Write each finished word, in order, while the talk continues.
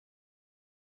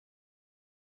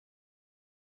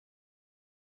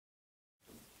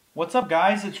What's up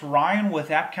guys, it's Ryan with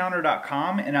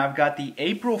appcounter.com and I've got the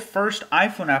April 1st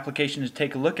iPhone application to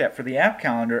take a look at for the app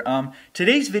calendar.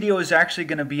 Today's video is actually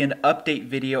going to be an update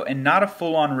video and not a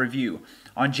full-on review.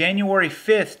 On January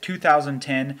 5th,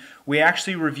 2010, we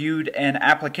actually reviewed an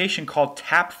application called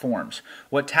Tapforms.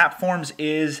 What Tapforms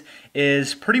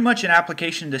is pretty much an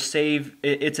application to save,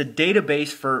 it's a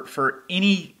database for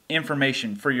any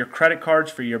information, for your credit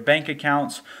cards, for your bank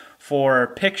accounts, for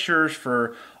pictures,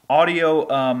 for audio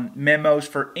memos,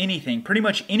 for anything. Pretty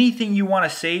much anything you want to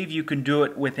save, you can do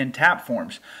it within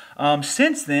Tapforms.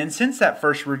 Since that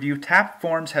first review,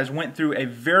 Tapforms has went through a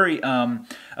very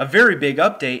big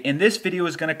update, and this video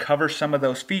is going to cover some of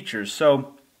those features.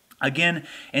 So again,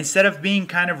 instead of being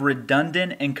kind of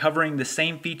redundant and covering the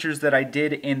same features that I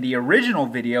did in the original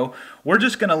video, we're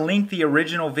just going to link the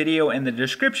original video in the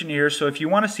description here. So if you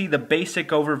want to see the basic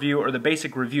overview or the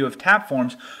basic review of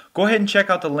Tapforms, go ahead and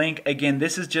check out the link. Again,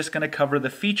 this is just going to cover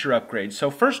the feature upgrade. So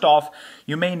first off,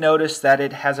 you may notice that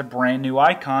it has a brand new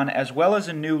icon as well as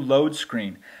a new load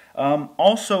screen.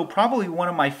 Also, probably one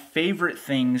of my favorite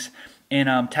things in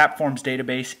Tapforms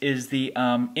database is the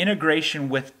integration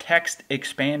with Text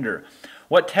Expander.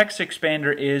 What Text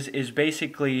Expander is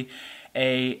basically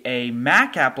a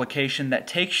Mac application that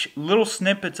takes little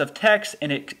snippets of text and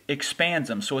it expands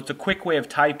them. So it's a quick way of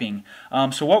typing.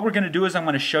 So what we're going to do is I'm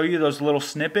going to show you those little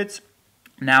snippets.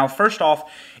 Now, first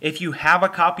off, if you have a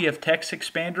copy of Text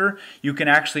Expander, you can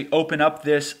actually open up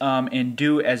this and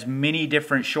do as many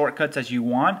different shortcuts as you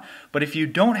want. But if you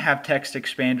don't have Text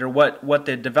Expander, what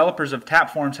the developers of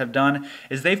Tapforms have done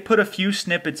is they've put a few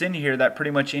snippets in here that pretty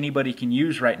much anybody can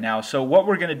use right now. So what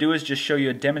we're going to do is just show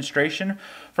you a demonstration.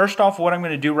 First off, what I'm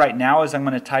going to do right now is I'm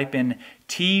going to type in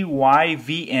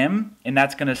TYVM, and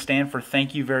that's going to stand for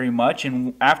thank you very much.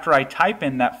 And after I type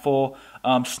in that full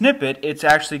snippet, it's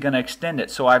actually going to extend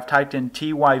it. So I've typed in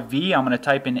TYV, I'm going to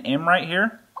type in M right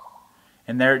here,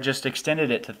 and there it just extended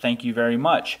it to thank you very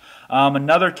much.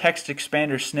 Another Text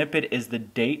Expander snippet is the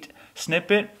date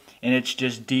snippet, and it's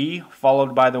just D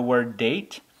followed by the word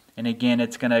date, and again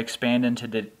it's going to expand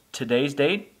into today's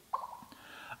date.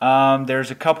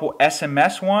 There's a couple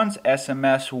SMS ones,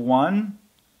 SMS 1.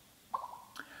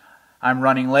 I'm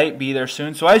running late, be there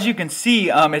soon. So as you can see,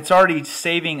 it's already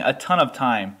saving a ton of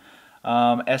time.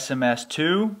 SMS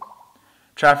 2,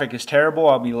 traffic is terrible,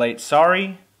 I'll be late,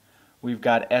 sorry. We've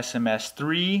got SMS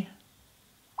 3,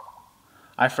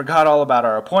 I forgot all about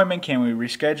our appointment, can we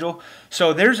reschedule?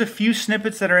 So there's a few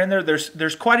snippets that are in there.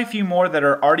 There's quite a few more that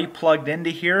are already plugged into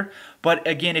here, but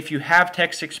again, if you have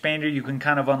Text Expander, you can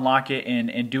kind of unlock it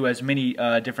and do as many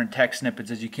different text snippets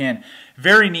as you can.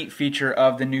 Very neat feature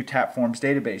of the new Tapforms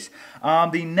database.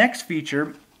 The next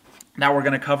feature that we're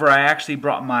going to cover, I actually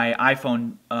brought my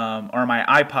iPhone or my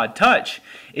iPod Touch,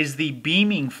 is the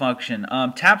beaming function.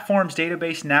 Tapforms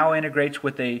database now integrates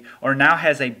with now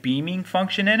has a beaming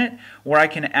function in it where I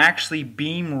can actually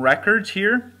beam records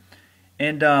here.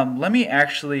 And let me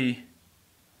actually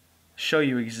show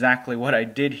you exactly what I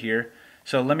did here.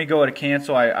 So let me go to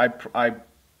cancel. I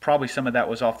probably some of that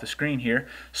was off the screen here.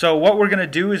 So what we're going to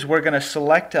do is we're going to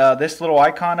select this little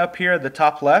icon up here at the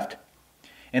top left.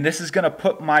 And this is going to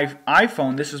put my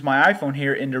iPhone, this is my iPhone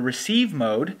here, into receive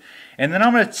mode. And then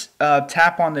I'm going to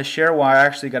tap on this share while I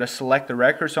actually got to select the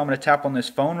record. So I'm going to tap on this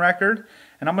phone record.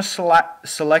 And I'm going to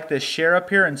select this share up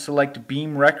here and select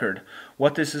beam record.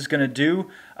 What this is going to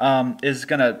do is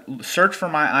going to search for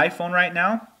my iPhone right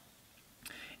now.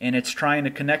 And it's trying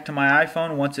to connect to my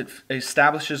iPhone. Once it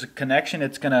establishes a connection,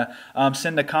 it's going to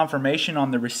send a confirmation on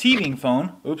the receiving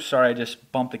phone. Oops, sorry, I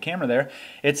just bumped the camera there.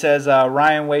 It says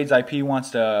Ryan Wade's IP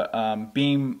wants to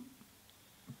beam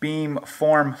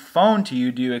form phone to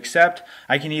you. Do you accept?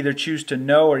 I can either choose to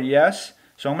no or yes.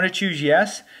 So I'm going to choose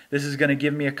yes. This is going to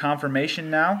give me a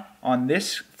confirmation now on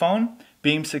this phone.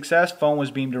 Beam success. Phone was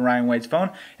beamed to Ryan Wade's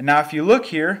phone. And now if you look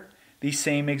here, the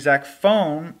same exact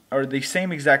phone or the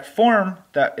same exact form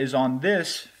that is on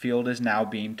this field is now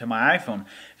beamed to my iPhone.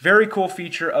 Very cool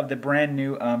feature of the brand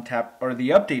new the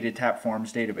updated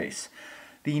Tapforms database.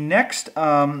 The next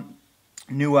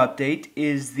new update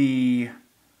is the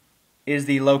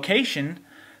location.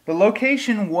 The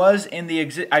location was in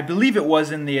the I believe it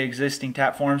was in the existing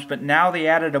Tapforms, but now they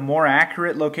added a more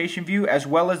accurate location view as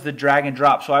well as the drag and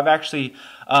drop. So I've actually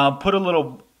put a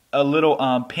little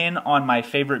pin on my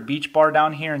favorite beach bar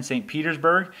down here in St.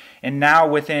 Petersburg, and now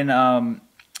within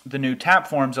the new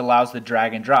Tapforms allows the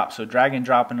drag and drop. So drag and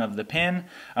dropping of the pin,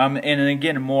 and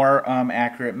again more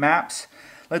accurate maps.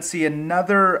 Let's see,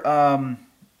 another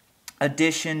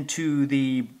addition to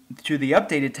the to the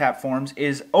updated Tapforms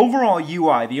is overall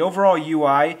UI. The overall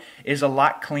UI is a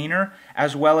lot cleaner,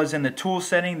 as well as in the tool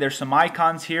setting. There's some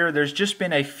icons here. There's just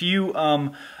been a few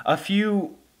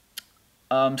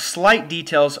slight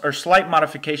details or slight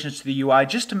modifications to the UI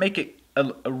just to make it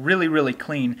a really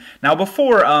clean. Now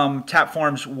before,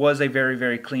 Tapforms was a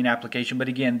very clean application, but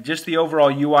again, just the overall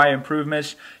UI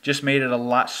improvements just made it a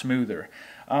lot smoother.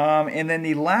 And then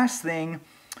the last thing,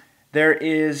 there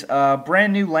is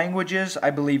brand new languages.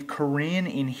 I believe Korean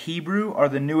and Hebrew are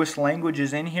the newest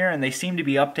languages in here, and they seem to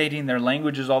be updating their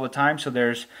languages all the time. So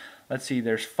there's, let's see,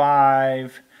 there's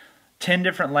 10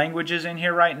 different languages in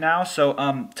here right now. So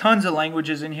tons of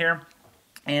languages in here.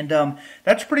 And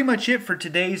that's pretty much it for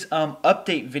today's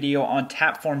update video on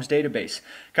Tapforms database.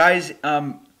 Guys,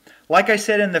 like I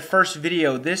said in the first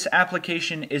video, this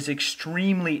application is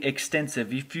extremely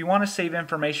extensive. If you want to save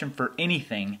information for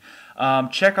anything,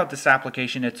 check out this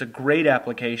application. It's a great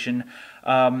application.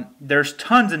 There's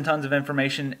tons and tons of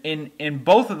information in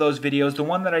both of those videos, the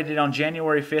one that I did on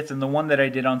January 5th and the one that I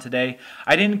did on today.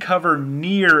 I didn't cover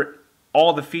near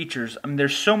all the features. I mean,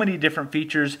 there's so many different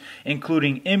features,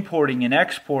 including importing and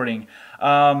exporting.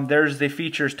 There's the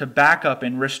features to backup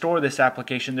and restore this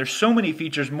application. There's so many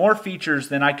features, more features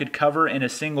than I could cover in a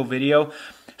single video.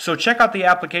 So check out the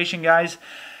application, guys.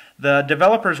 The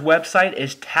developer's website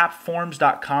is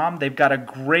tapforms.com. They've got a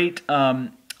great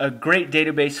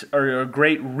database, or a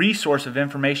great resource of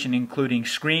information, including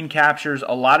screen captures,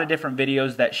 a lot of different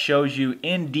videos that shows you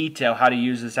in detail how to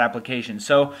use this application.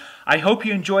 So I hope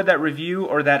you enjoyed that review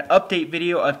or that update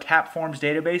video of Tapforms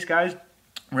database, guys.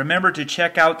 Remember to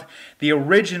check out the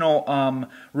original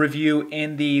review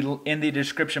in the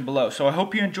description below. So I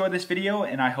hope you enjoyed this video,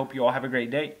 and I hope you all have a great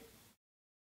day.